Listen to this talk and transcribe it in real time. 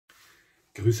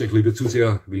Grüß euch, liebe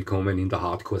Zuseher, willkommen in der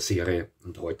Hardcore-Serie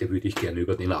und heute würde ich gerne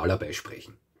über den Alabai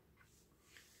sprechen.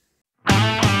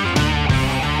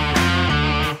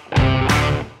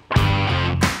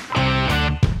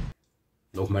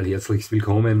 Nochmal herzlichst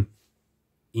willkommen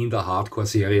in der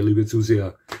Hardcore-Serie, liebe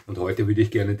Zuseher, und heute würde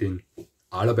ich gerne den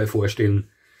Alabai vorstellen.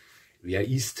 Wer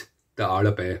ist der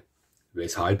Alabai?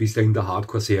 Weshalb ist er in der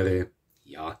Hardcore-Serie?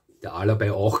 Ja, der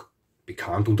Alabai, auch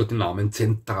bekannt unter dem Namen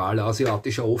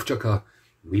zentralasiatischer Ovtcharka,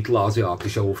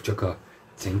 mittelasiatischer Ovtcharka,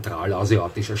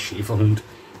 zentralasiatischer Schäferhund.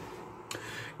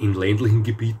 In ländlichen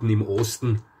Gebieten im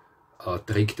Osten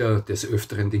trägt er des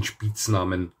Öfteren den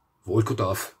Spitznamen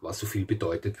Wolkodav, was so viel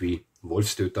bedeutet wie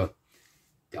Wolfstöter.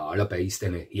 Der Alabai ist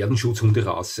eine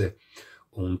Herdenschutzhunderasse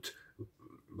und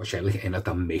wahrscheinlich einer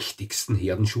der mächtigsten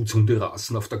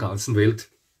Herdenschutzhunderassen auf der ganzen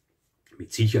Welt.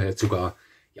 Mit Sicherheit sogar,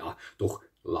 ja, doch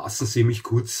lassen Sie mich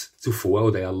kurz zuvor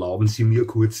oder erlauben Sie mir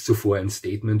kurz zuvor ein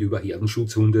Statement über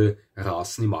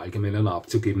Herdenschutzhunderassen im Allgemeinen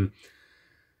abzugeben.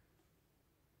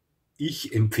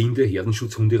 Ich empfinde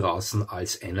Herdenschutzhunderassen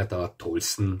als einer der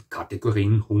tollsten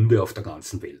Kategorien Hunde auf der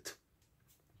ganzen Welt.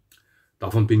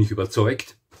 Davon bin ich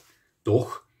überzeugt,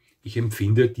 doch ich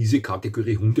empfinde diese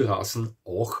Kategorie Hunderassen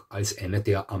auch als eine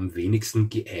der am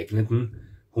wenigsten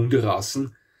geeigneten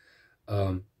Hunderassen,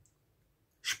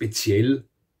 speziell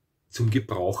zum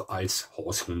Gebrauch als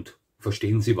Haushund.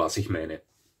 Verstehen Sie, was ich meine?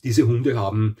 Diese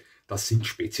Hunde das sind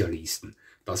Spezialisten.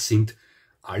 Das sind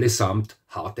allesamt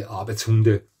harte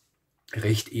Arbeitshunde,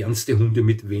 recht ernste Hunde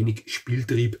mit wenig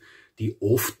Spieltrieb, die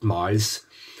oftmals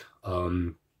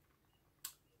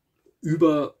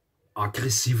über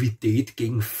Aggressivität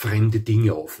gegen fremde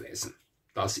Dinge aufweisen.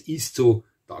 Das ist so,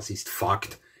 das ist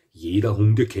Fakt. Jeder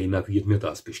Hundekenner wird mir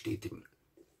das bestätigen.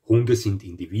 Hunde sind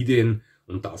Individuen,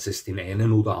 und dass es den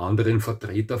einen oder anderen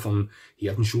Vertreter von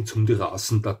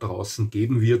Herdenschutzhunderassen da draußen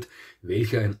geben wird,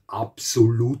 welcher ein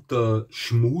absoluter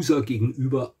Schmuser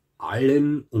gegenüber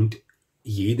allen und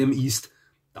jedem ist,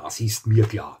 das ist mir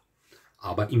klar.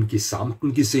 Aber im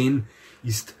Gesamten gesehen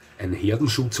ist ein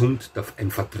Herdenschutzhund,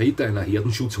 ein Vertreter einer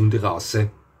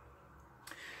Herdenschutzhunderasse,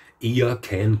 eher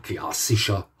kein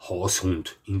klassischer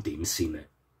Haushund in dem Sinne.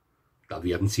 Da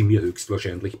werden Sie mir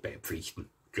höchstwahrscheinlich beipflichten,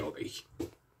 glaube ich.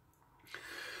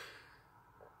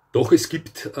 Doch es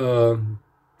gibt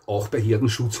auch bei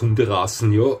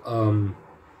Herdenschutzhunderassen,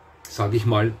 sage ich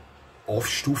mal,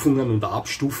 Aufstufungen und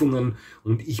Abstufungen,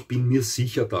 und ich bin mir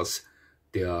sicher, dass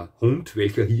der Hund,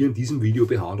 welcher hier in diesem Video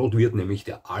behandelt wird, nämlich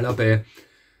der Alabai,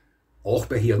 auch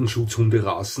bei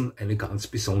Herdenschutzhunderassen eine ganz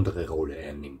besondere Rolle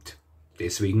einnimmt.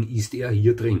 Deswegen ist er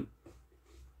hier drin.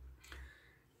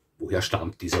 Woher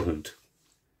stammt dieser Hund?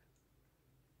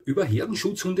 Über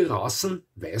Herdenschutzhunderassen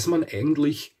weiß man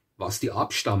eigentlich, was die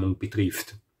Abstammung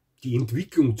betrifft, die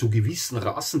Entwicklung zu gewissen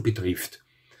Rassen betrifft,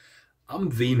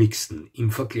 am wenigsten im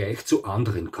Vergleich zu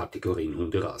anderen Kategorien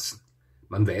Hunderassen.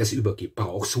 Man weiß über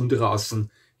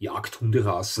Gebrauchshunderassen,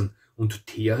 Jagdhunderassen und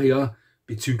Terrier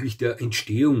bezüglich der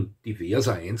Entstehung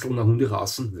diverser einzelner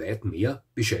Hunderassen weit mehr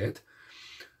Bescheid,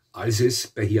 als es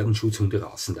bei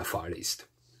Herdenschutzhunderassen der Fall ist.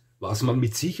 Was man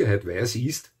mit Sicherheit weiß,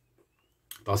 ist,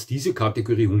 dass diese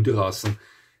Kategorie Hunderassen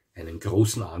einen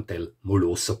großen Anteil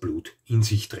Molosserblut in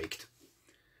sich trägt.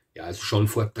 Ja, also schon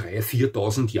vor 3.000,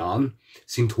 4.000 Jahren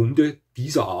sind Hunde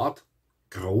dieser Art,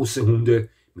 große Hunde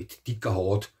mit dicker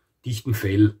Haut, dichtem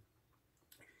Fell,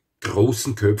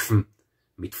 großen Köpfen,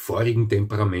 mit feurigem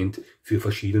Temperament für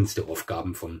verschiedenste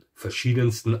Aufgaben von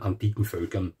verschiedensten antiken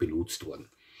Völkern benutzt worden.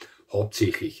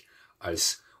 Hauptsächlich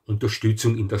als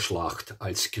Unterstützung in der Schlacht,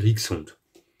 als Kriegshund,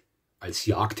 als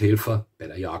Jagdhelfer bei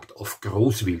der Jagd auf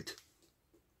Großwild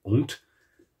und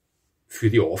für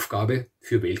die Aufgabe,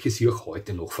 für welche sie auch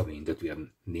heute noch verwendet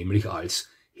werden, nämlich als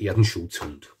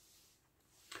Herdenschutzhund.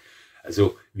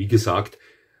 Also, wie gesagt,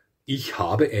 ich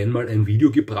habe einmal ein Video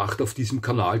gebracht auf diesem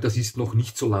Kanal, das ist noch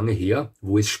nicht so lange her,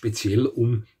 wo es speziell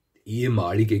um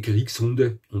ehemalige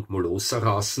Kriegshunde und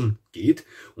Molosserrassen geht.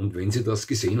 Und wenn Sie das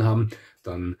gesehen haben,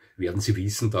 dann werden Sie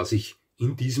wissen, dass ich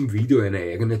in diesem Video eine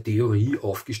eigene Theorie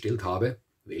aufgestellt habe,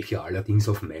 welche allerdings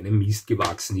auf meinem Mist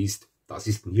gewachsen ist. Das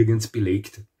ist nirgends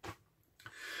belegt,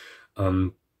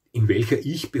 in welcher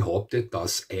ich behaupte,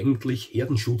 dass eigentlich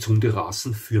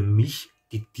Herdenschutzhunderassen für mich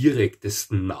die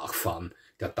direktesten Nachfahren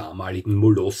der damaligen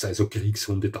Molosser, also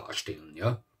Kriegshunde, darstellen.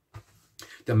 Ja?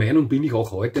 Der Meinung bin ich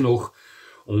auch heute noch,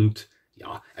 und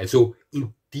ja, also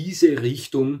in diese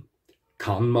Richtung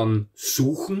kann man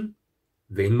suchen,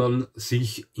 wenn man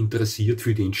sich interessiert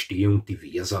für die Entstehung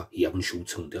diverser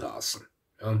Herdenschutzhunderassen.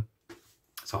 Ja?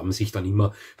 Es haben sich dann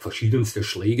immer verschiedenste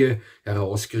Schläge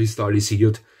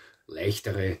herauskristallisiert,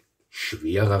 leichtere,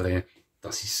 schwerere.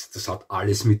 Das hat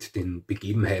alles mit den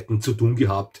Begebenheiten zu tun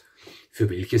gehabt. für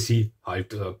welche sie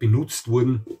halt benutzt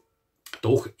wurden.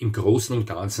 Doch im Großen und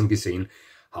Ganzen gesehen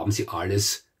haben sie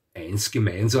alles eins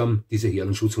gemeinsam, diese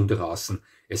Herdenschutzhunderassen.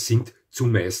 Es sind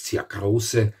zumeist sehr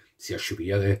große, sehr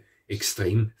schwere,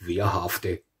 extrem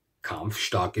wehrhafte,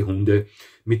 kampfstarke Hunde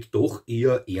mit doch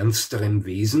eher ernsterem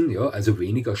Wesen, ja, also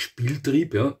weniger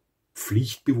Spieltrieb, ja,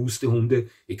 pflichtbewusste Hunde,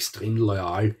 extrem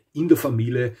loyal in der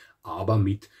Familie, aber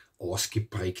mit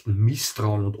ausgeprägtem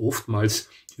Misstrauen und oftmals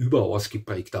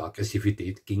überausgeprägter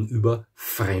Aggressivität gegenüber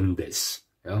Fremdes.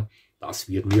 Ja, das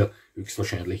wird mir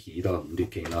höchstwahrscheinlich jeder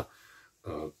Hundekenner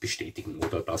bestätigen,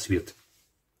 oder das wird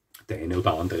der eine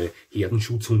oder andere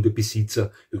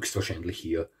Herdenschutzhundebesitzer höchstwahrscheinlich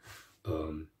hier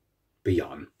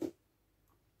bejahen.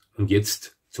 Und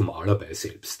jetzt zum Alabai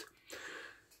selbst.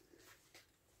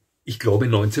 Ich glaube,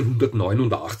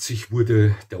 1989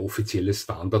 wurde der offizielle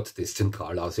Standard des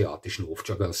zentralasiatischen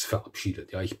Ovtchagers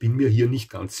verabschiedet. Ja, ich bin mir hier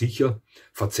nicht ganz sicher.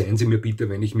 Verzeihen Sie mir bitte,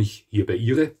 wenn ich mich hierbei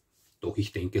irre. Doch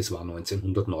ich denke, es war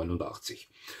 1989.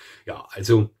 Ja,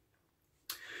 also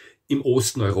im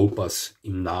Osten Europas,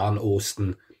 im Nahen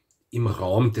Osten, im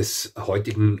Raum des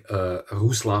heutigen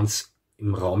Russlands,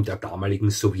 im Raum der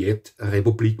damaligen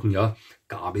Sowjetrepubliken, ja,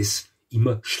 gab es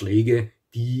immer Schläge,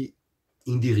 die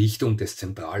in die Richtung des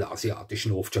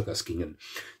zentralasiatischen Ovtchagers gingen.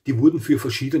 Die wurden für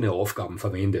verschiedene Aufgaben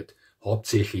verwendet,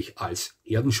 hauptsächlich als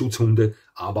Herdenschutzhunde,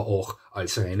 aber auch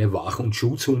als reine Wach- und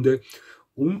Schutzhunde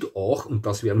und auch, und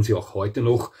das werden sie auch heute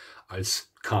noch,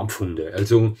 als Kampfhunde.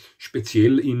 Also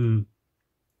speziell in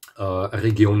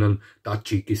Regionen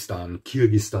Tadschikistan,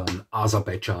 Kirgisistan,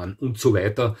 Aserbaidschan und so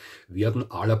weiter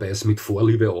werden Alabais mit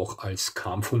Vorliebe auch als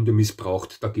Kampfhunde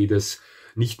missbraucht. Da geht es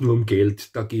nicht nur um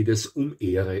Geld, da geht es um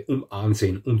Ehre, um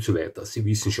Ansehen und so weiter. Sie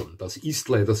wissen schon, das ist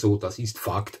leider so, das ist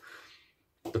Fakt.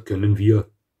 Da können wir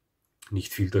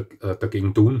nicht viel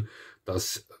dagegen tun.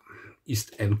 Das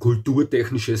ist ein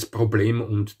kulturtechnisches Problem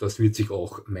und das wird sich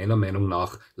auch meiner Meinung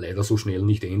nach leider so schnell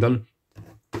nicht ändern.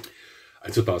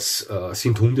 Also das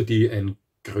sind Hunde, die ein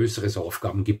größeres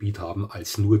Aufgabengebiet haben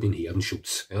als nur den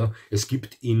Herdenschutz. Ja. Es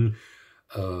gibt in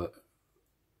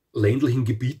ländlichen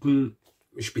Gebieten,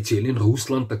 speziell in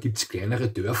Russland, da gibt es kleinere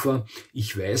Dörfer.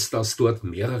 Ich weiß, dass dort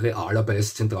mehrere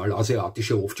Alabais,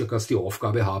 zentralasiatische Ovtchagers, die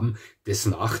Aufgabe haben, des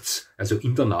Nachts, also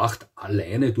in der Nacht,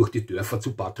 alleine durch die Dörfer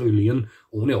zu patrouillieren,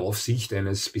 ohne Aufsicht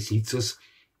eines Besitzers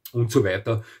und so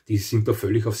weiter. Die sind da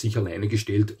völlig auf sich alleine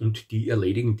gestellt und die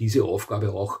erledigen diese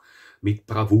Aufgabe auch mit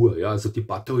Bravour. Ja, also die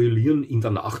patrouillieren in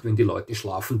der Nacht, wenn die Leute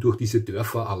schlafen, durch diese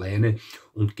Dörfer alleine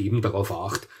und geben darauf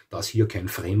Acht, dass hier kein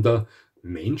fremder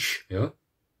Mensch, ja,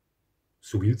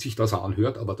 so wild sich das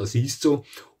anhört, aber das ist so,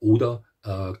 oder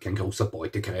kein großer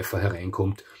Beutegreifer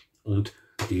hereinkommt und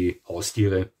die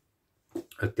Haustiere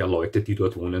der Leute, die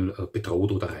dort wohnen,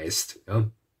 bedroht oder reißt. Ja.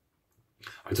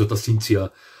 Also das sind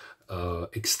sehr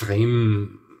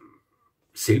extrem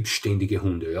selbstständige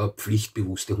Hunde, ja,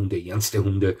 pflichtbewusste Hunde, ernste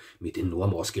Hunde mit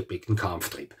enorm ausgeprägtem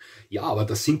Kampftrieb. Ja, aber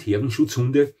das sind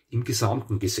Herdenschutzhunde im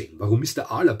Gesamten gesehen. Warum ist der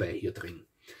Alabai hier drin?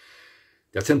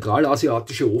 Der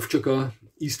zentralasiatische Ovtchagar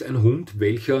ist ein Hund,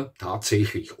 welcher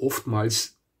tatsächlich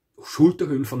oftmals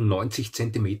Schulterhöhen von 90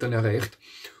 Zentimetern erreicht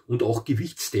und auch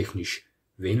gewichtstechnisch,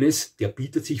 der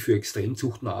bietet sich für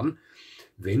Extremzuchten an,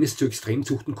 wenn es zu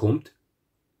Extremzuchten kommt,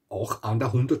 auch an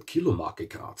der 100-Kilo-Marke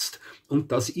kratzt.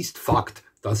 Und das ist Fakt.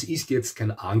 Das ist jetzt kein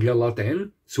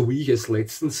Anglerlatein, so wie ich es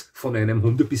letztens von einem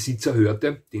Hundebesitzer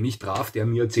hörte, den ich traf, der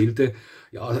mir erzählte,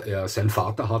 ja, sein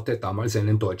Vater hatte damals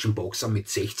einen deutschen Boxer mit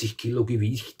 60 Kilo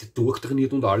Gewicht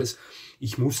durchtrainiert und alles.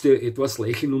 Ich musste etwas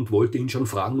lächeln und wollte ihn schon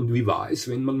fragen, und wie war es,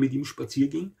 wenn man mit ihm spazieren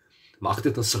ging?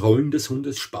 Machte das Rollen des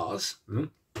Hundes Spaß?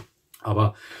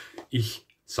 Aber ich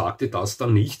sagte das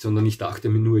dann nicht, sondern ich dachte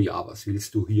mir nur, ja, was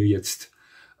willst du hier jetzt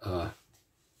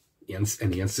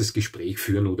ein ernstes Gespräch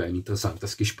führen oder ein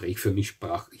interessantes Gespräch führen. Ich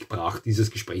brach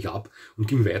dieses Gespräch ab und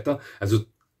ging weiter. Also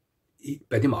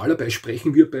bei dem Alabai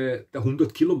sprechen wir bei der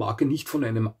 100-Kilo-Marke nicht von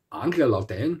einem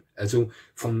Anglerlatein, also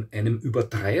von einem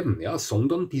Übertreiben, ja,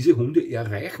 sondern diese Hunde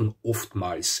erreichen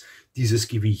oftmals dieses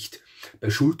Gewicht bei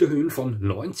Schulterhöhen von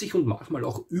 90 und manchmal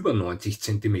auch über 90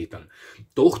 Zentimetern.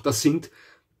 Doch das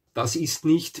ist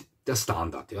nicht der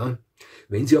Standard. Ja.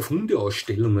 Wenn Sie auf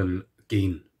Hundeausstellungen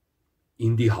gehen,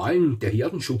 in die Hallen der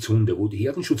Herdenschutzhunde, wo die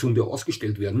Herdenschutzhunde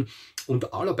ausgestellt werden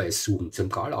und Alabais suchen,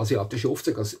 zentralasiatische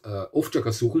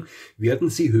Ovtchagers suchen, werden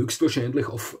Sie höchstwahrscheinlich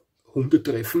auf Hunde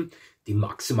treffen, die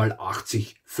maximal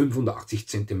 80, 85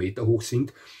 Zentimeter hoch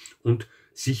sind und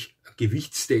sich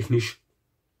gewichtstechnisch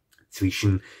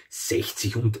zwischen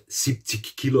 60 und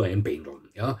 70 Kilo einpendeln.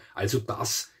 Ja, also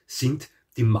das sind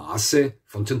die Maße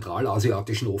von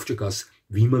zentralasiatischen Ovtchagers,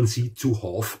 wie man sie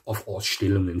zuhauf auf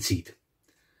Ausstellungen sieht.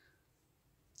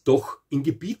 Doch in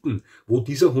Gebieten, wo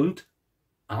dieser Hund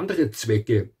andere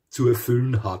Zwecke zu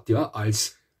erfüllen hat, ja,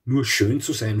 als nur schön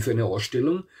zu sein für eine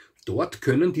Ausstellung, dort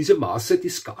können diese Maße die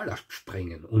Skala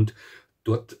sprengen. Und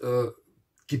dort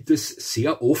gibt es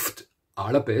sehr oft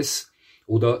Alabais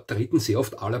oder treten sehr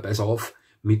oft Alabais auf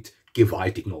mit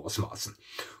gewaltigen Ausmaßen.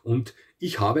 Und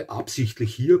ich habe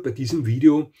absichtlich hier bei diesem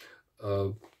Video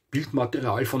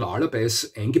Bildmaterial von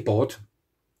Alabais eingebaut,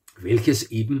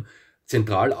 welches eben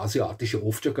zentralasiatische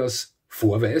Ovtjakas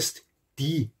vorweist,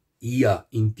 die eher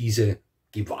in diese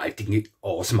gewaltigen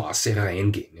Ausmaße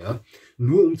reingehen. Ja?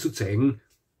 Nur um zu zeigen,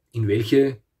 in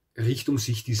welche Richtung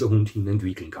sich dieser Hund hin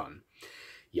entwickeln kann.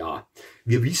 Ja,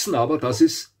 wir wissen aber, dass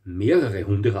es mehrere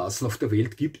Hunderassen auf der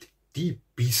Welt gibt, die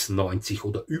bis 90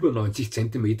 oder über 90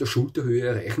 cm Schulterhöhe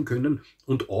erreichen können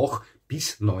und auch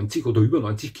bis 90 oder über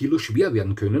 90 Kilo schwer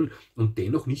werden können und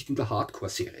dennoch nicht in der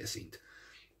Hardcore-Serie sind.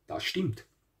 Das stimmt.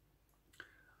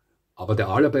 Aber der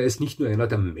Alabai ist nicht nur einer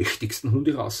der mächtigsten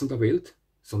Hunderassen der Welt,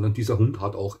 sondern dieser Hund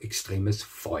hat auch extremes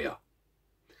Feuer.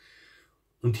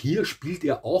 Und hier spielt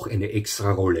er auch eine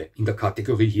extra Rolle in der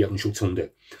Kategorie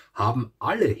Herdenschutzhunde. Haben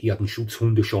alle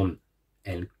Herdenschutzhunde schon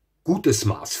ein gutes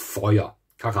Maß Feuer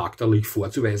charakterlich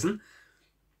vorzuweisen,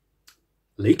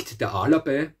 legt der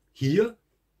Alabai hier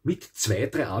mit 2,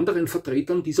 3 anderen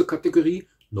Vertretern dieser Kategorie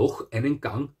noch einen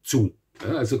Gang zu.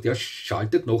 Ja, also der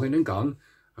schaltet noch einen Gang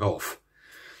rauf.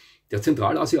 Der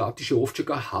zentralasiatische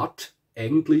Ovtjaka hat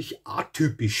eigentlich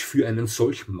atypisch für einen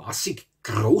solch massig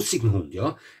großigen Hund,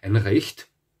 ja, ein recht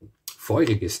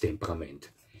feuriges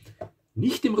Temperament.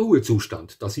 Nicht im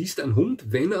Ruhezustand. Das ist ein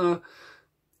Hund, wenn er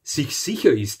sich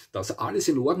sicher ist, dass alles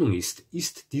in Ordnung ist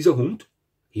dieser Hund,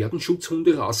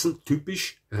 Herdenschutzhunderassen,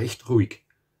 typisch recht ruhig.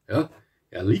 Ja,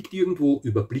 er liegt irgendwo,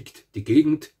 überblickt die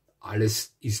Gegend,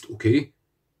 alles ist okay,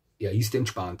 er ist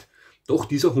entspannt. Doch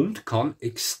dieser Hund kann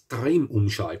extrem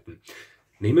umschalten.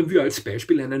 Nehmen wir als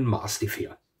Beispiel einen Mastiff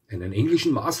her. Einen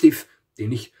englischen Mastiff,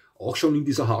 den ich auch schon in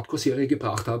dieser Hardcore-Serie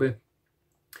gebracht habe.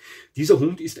 Dieser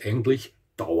Hund ist eigentlich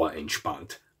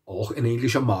dauerentspannt. Auch ein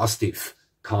englischer Mastiff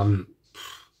kann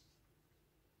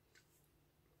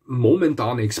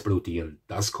momentan explodieren.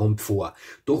 Das kommt vor.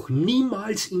 Doch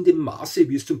niemals in dem Maße,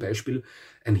 wie es zum Beispiel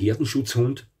ein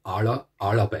Herdenschutzhund à la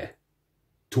Alabai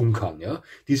tun kann. Ja?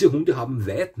 Diese Hunde haben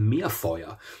weit mehr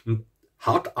Feuer und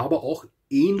hat aber auch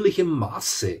ähnliche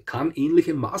Masse, kann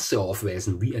ähnliche Masse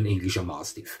aufweisen wie ein englischer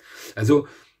Mastiff. Also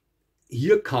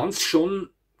hier kann es schon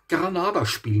Granada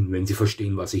spielen, wenn Sie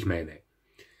verstehen, was ich meine.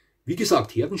 Wie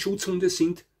gesagt, Herdenschutzhunde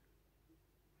sind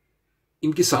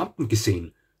im Gesamten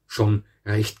gesehen schon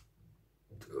recht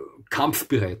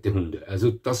kampfbereite Hunde.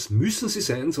 Also das müssen sie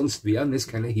sein, sonst wären es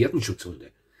keine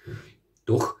Herdenschutzhunde.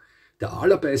 Doch der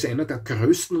Alabai ist einer der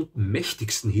größten und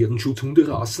mächtigsten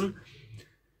Herdenschutzhunderassen.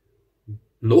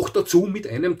 Noch dazu mit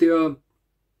einer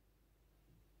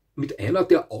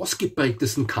der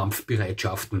ausgeprägtesten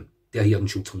Kampfbereitschaften der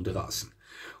Herdenschutzhunderassen.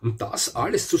 Und das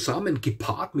alles zusammen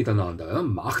gepaart miteinander, ja,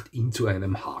 macht ihn zu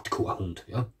einem Hardcore-Hund.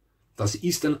 Ja. Das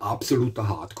ist ein absoluter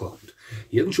Hardcore-Hund.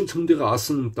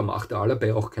 Herdenschutzhunderassen, da macht der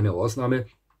Alabai auch keine Ausnahme,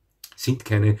 sind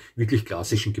keine wirklich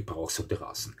klassischen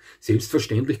Gebrauchshunderassen.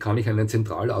 Selbstverständlich kann ich einen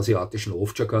zentralasiatischen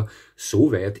Ovtjaka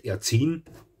so weit erziehen,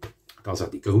 dass er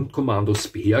die Grundkommandos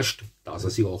beherrscht, dass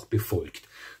er sie auch befolgt.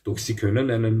 Doch Sie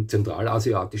können einen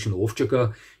zentralasiatischen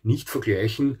Ovtjaka nicht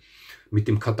vergleichen mit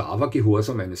dem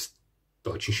Kadavergehorsam eines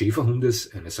deutschen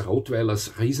Schäferhundes, eines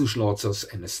Rottweilers, Riesenschnauzers,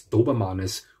 eines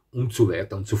Dobermannes und so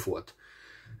weiter und so fort.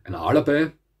 Ein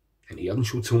Alabai, ein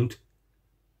Herdenschutzhund,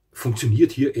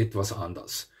 funktioniert hier etwas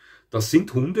anders. Das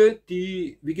sind Hunde,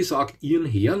 die, wie gesagt, ihren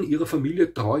Herren, ihrer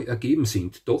Familie treu ergeben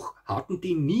sind. Doch hatten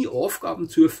die nie Aufgaben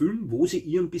zu erfüllen, wo sie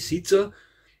ihrem Besitzer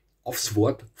aufs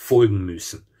Wort folgen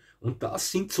müssen. Und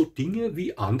das sind so Dinge,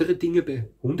 wie andere Dinge bei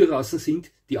Hunderassen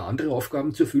sind, die andere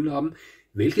Aufgaben zu erfüllen haben,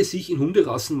 welche sich in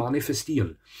Hunderassen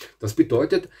manifestieren. Das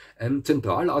bedeutet, ein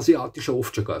zentralasiatischer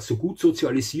Ovtjaka, so gut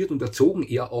sozialisiert und erzogen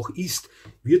er auch ist,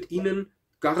 wird ihnen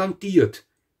garantiert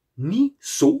nie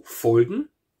so folgen,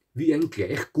 wie ein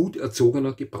gleich gut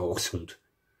erzogener Gebrauchshund.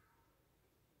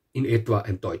 In etwa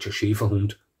ein deutscher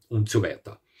Schäferhund und so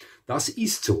weiter. Das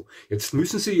ist so. Jetzt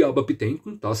müssen Sie ja aber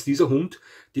bedenken, dass dieser Hund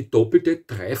die doppelte,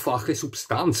 dreifache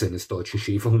Substanz eines deutschen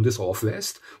Schäferhundes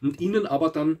aufweist und Ihnen aber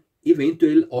dann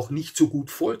eventuell auch nicht so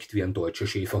gut folgt wie ein deutscher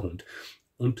Schäferhund.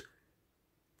 Und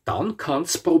dann kann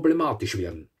es problematisch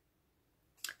werden.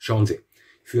 Schauen Sie,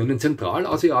 für einen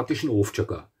zentralasiatischen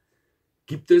Ovtjaka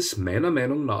gibt es meiner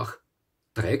Meinung nach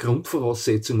 3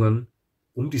 Grundvoraussetzungen,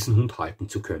 um diesen Hund halten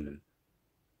zu können.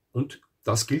 Und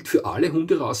das gilt für alle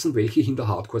Hunderassen, welche ich in der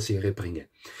Hardcore-Serie bringe.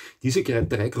 Diese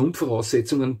 3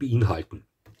 Grundvoraussetzungen beinhalten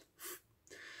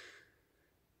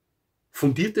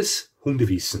Fundiertes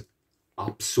Hundewissen.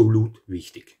 Absolut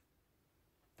wichtig.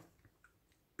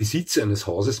 Besitzer eines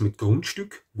Hauses mit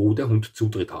Grundstück, wo der Hund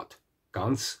Zutritt hat.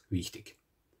 Ganz wichtig.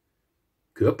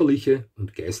 Körperliche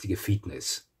und geistige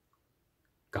Fitness.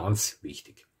 Ganz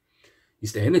wichtig.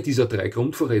 Ist eine dieser 3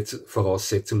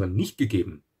 Grundvoraussetzungen nicht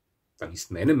gegeben, dann ist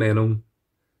meine Meinung,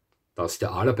 dass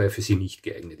der Alabai für Sie nicht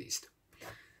geeignet ist.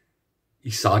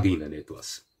 Ich sage Ihnen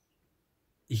etwas.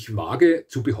 Ich wage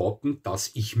zu behaupten,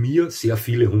 dass ich mir sehr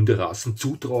viele Hunderassen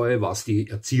zutraue, was die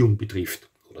Erziehung betrifft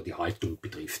oder die Haltung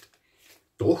betrifft.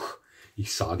 Doch,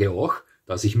 ich sage auch,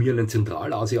 dass ich mir einen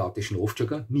zentralasiatischen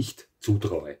Aufsteiger nicht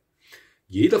zutraue.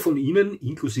 Jeder von Ihnen,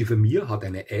 inklusive mir, hat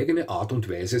eine eigene Art und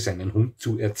Weise, seinen Hund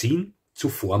zu erziehen, zu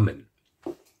formen.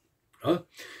 Ja,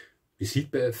 das sieht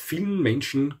bei vielen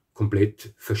Menschen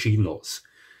komplett verschieden aus.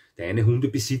 Der eine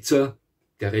Hundebesitzer,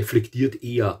 der reflektiert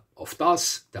eher auf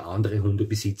das, der andere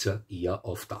Hundebesitzer eher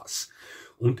auf das.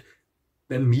 Und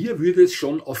bei mir würde es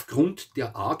schon aufgrund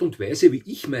der Art und Weise, wie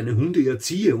ich meine Hunde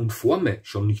erziehe und forme,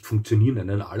 schon nicht funktionieren,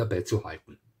 einen Alabai zu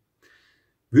halten.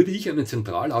 Würde ich einen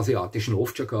zentralasiatischen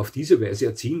Aufsteiger auf diese Weise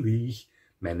erziehen, wie ich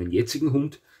meinen jetzigen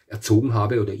Hund erzogen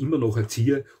habe oder immer noch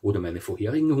erziehe oder meine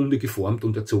vorherigen Hunde geformt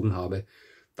und erzogen habe,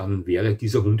 dann wäre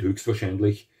dieser Hund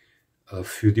höchstwahrscheinlich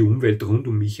für die Umwelt rund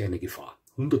um mich eine Gefahr.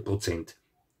 100%.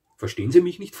 Verstehen Sie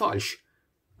mich nicht falsch.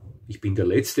 Ich bin der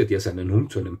Letzte, der seinen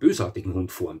Hund zu einem bösartigen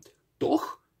Hund formt.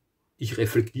 Doch, ich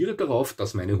reflektiere darauf,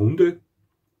 dass meine Hunde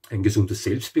ein gesundes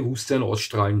Selbstbewusstsein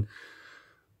ausstrahlen,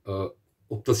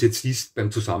 ob das jetzt ist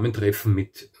beim Zusammentreffen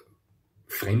mit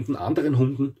fremden anderen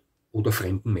Hunden oder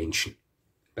fremden Menschen.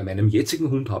 Bei meinem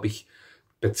jetzigen Hund habe ich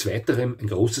bei zweiterem ein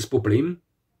großes Problem.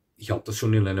 Ich habe das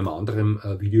schon in einem anderen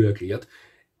Video erklärt.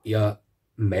 Er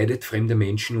meidet fremde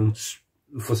Menschen und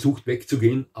versucht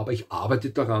wegzugehen, aber ich arbeite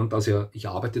daran, dass er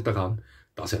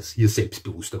hier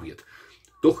selbstbewusster wird.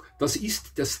 Doch das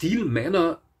ist der Stil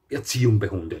meiner Erziehung bei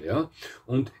Hunden. Ja?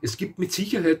 Und es gibt mit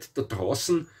Sicherheit da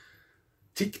draußen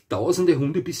zigtausende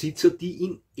Hundebesitzer, die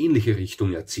in ähnliche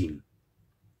Richtung erziehen.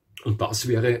 Und das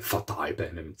wäre fatal bei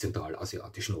einem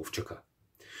zentralasiatischen Aufsteiger.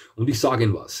 Und ich sage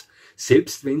Ihnen was,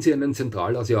 selbst wenn Sie einen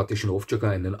zentralasiatischen Aufsteiger,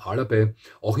 einen Alabai,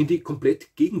 auch in die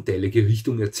komplett gegenteilige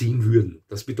Richtung erziehen würden,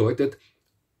 das bedeutet,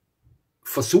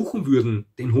 versuchen würden,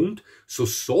 den Hund so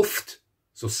soft,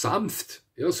 so sanft,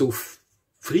 ja, so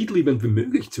friedliebend wie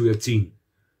möglich zu erziehen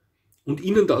und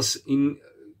Ihnen das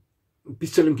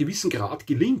bis zu einem gewissen Grad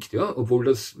gelingt, ja, obwohl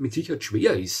das mit Sicherheit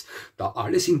schwer ist, da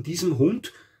alles in diesem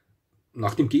Hund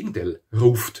nach dem Gegenteil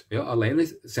ruft, ja, alleine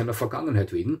seiner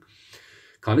Vergangenheit wegen,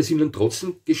 kann es Ihnen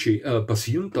trotzdem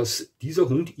passieren, dass dieser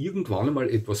Hund irgendwann einmal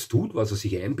etwas tut, was er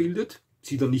sich einbildet,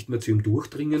 Sie dann nicht mehr zu ihm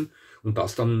durchdringen und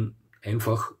das dann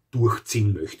einfach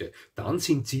durchziehen möchte. Dann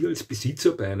sind Sie als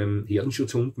Besitzer bei einem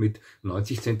Herdenschutzhund mit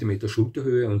 90 cm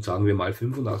Schulterhöhe und sagen wir mal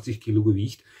 85 Kilo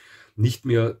Gewicht nicht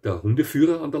mehr der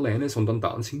Hundeführer an der Leine, sondern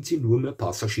dann sind Sie nur mehr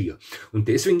Passagier. Und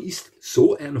deswegen ist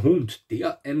so ein Hund,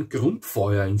 der ein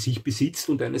Grundfeuer in sich besitzt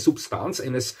und eine Substanz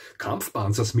eines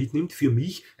Kampfpanzers mitnimmt, für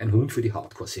mich ein Hund für die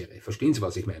Hardcore-Serie. Verstehen Sie,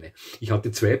 was ich meine? Ich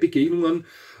hatte 2 Begegnungen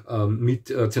mit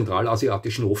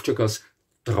zentralasiatischen Aufsteigers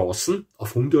draußen.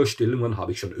 Auf Hundeausstellungen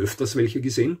habe ich schon öfters welche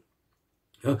gesehen.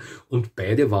 Ja, und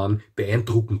beide waren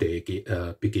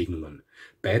beeindruckende Begegnungen.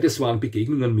 Beides waren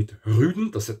Begegnungen mit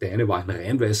Rüden. Der eine war ein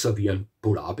Reinweißer wie ein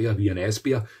Polarbär, wie ein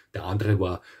Eisbär. Der andere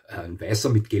war ein Weißer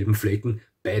mit gelben Flecken.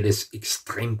 Beides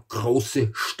extrem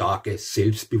große, starke,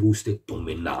 selbstbewusste,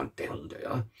 dominante Hunde.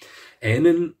 Ja.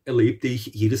 Einen erlebte ich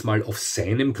jedes Mal auf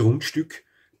seinem Grundstück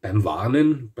beim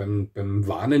Warnen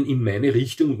in meine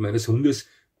Richtung und meines Hundes.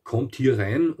 Kommt hier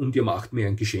rein und ihr macht mir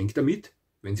ein Geschenk damit,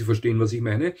 wenn Sie verstehen, was ich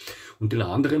meine. Und den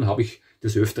anderen habe ich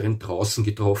des Öfteren draußen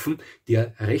getroffen,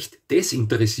 der recht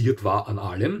desinteressiert war an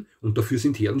allem. Und dafür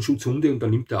sind Herdenschutzhunde, und da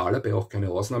nimmt der Alabai auch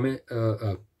keine Ausnahme,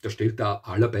 da stellt der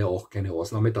Alabai auch keine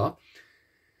Ausnahme dar.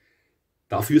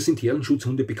 Dafür sind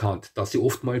Herdenschutzhunde bekannt, dass sie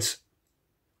oftmals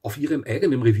auf ihrem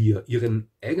eigenen Revier, ihrem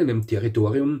eigenen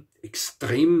Territorium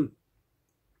extrem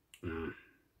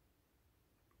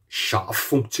scharf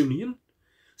funktionieren.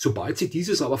 Sobald sie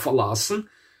dieses aber verlassen,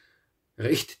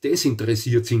 recht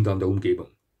desinteressiert sind an der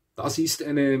Umgebung. Das ist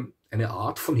eine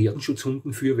Art von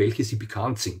Herdenschutzhunden, für welche sie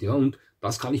bekannt sind. Ja? Und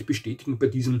das kann ich bestätigen bei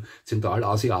diesem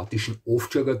zentralasiatischen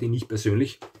Aufsteiger, den ich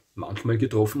persönlich manchmal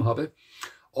getroffen habe.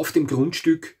 Auf dem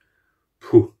Grundstück,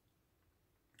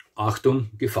 Achtung,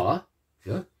 Gefahr,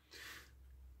 ja?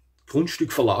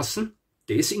 Grundstück verlassen,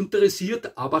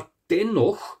 desinteressiert, aber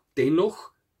dennoch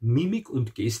mimik-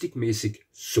 und gestikmäßig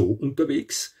so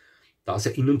unterwegs, dass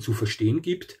er ihnen zu verstehen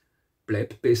gibt,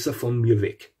 bleib besser von mir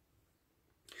weg.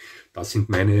 Das sind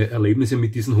meine Erlebnisse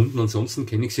mit diesen Hunden. Ansonsten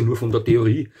kenne ich sie nur von der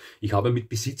Theorie. Ich habe mit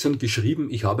Besitzern geschrieben,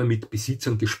 ich habe mit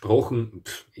Besitzern gesprochen.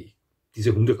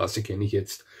 Diese Hunderasse kenne ich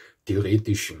jetzt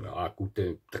theoretisch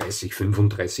gute 30,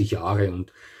 35 Jahre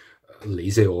und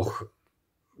lese auch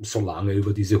so lange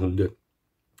über diese Hunde.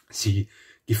 Sie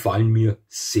gefallen mir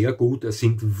sehr gut. Es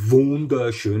sind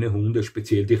wunderschöne Hunde,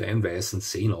 speziell die Reinweißen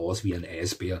sehen aus wie ein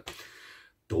Eisbär.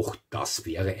 Doch das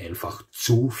wäre einfach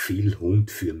zu viel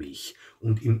Hund für mich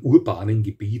und im urbanen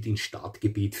Gebiet, im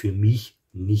Stadtgebiet für mich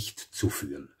nicht zu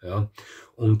führen. Ja.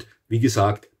 Und wie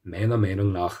gesagt, meiner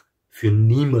Meinung nach für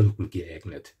niemanden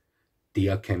geeignet,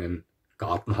 der keinen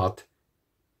Garten hat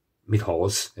mit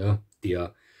Haus, ja,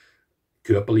 der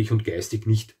körperlich und geistig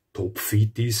nicht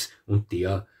topfit ist und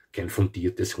der kein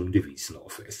fundiertes Hundewissen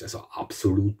aufweist. Also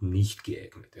absolut nicht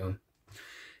geeignet. Ja.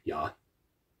 Ja.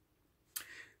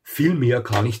 Viel mehr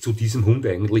kann ich zu diesem Hund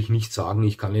eigentlich nicht sagen.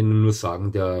 Ich kann Ihnen nur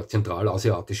sagen, der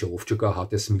zentralasiatische Ofjugger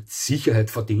hat es mit Sicherheit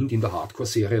verdient, in der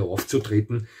Hardcore-Serie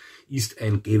aufzutreten. Ist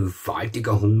ein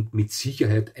gewaltiger Hund, mit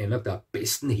Sicherheit einer der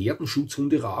besten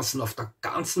Herdenschutzhunderassen auf der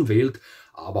ganzen Welt,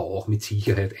 aber auch mit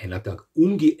Sicherheit einer der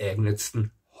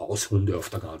ungeeignetsten Haushunde auf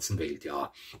der ganzen Welt.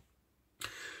 Ja.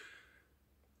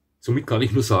 Somit kann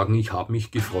ich nur sagen, ich habe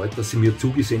mich gefreut, dass Sie mir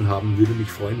zugesehen haben. Würde mich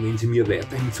freuen, wenn Sie mir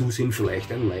weiterhin zusehen,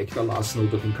 vielleicht ein Like da lassen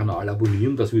oder den Kanal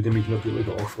abonnieren. Das würde mich natürlich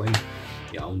auch freuen.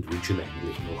 Ja, und wünsche Ihnen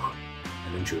eigentlich noch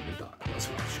einen schönen Tag. Das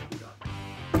war's schon.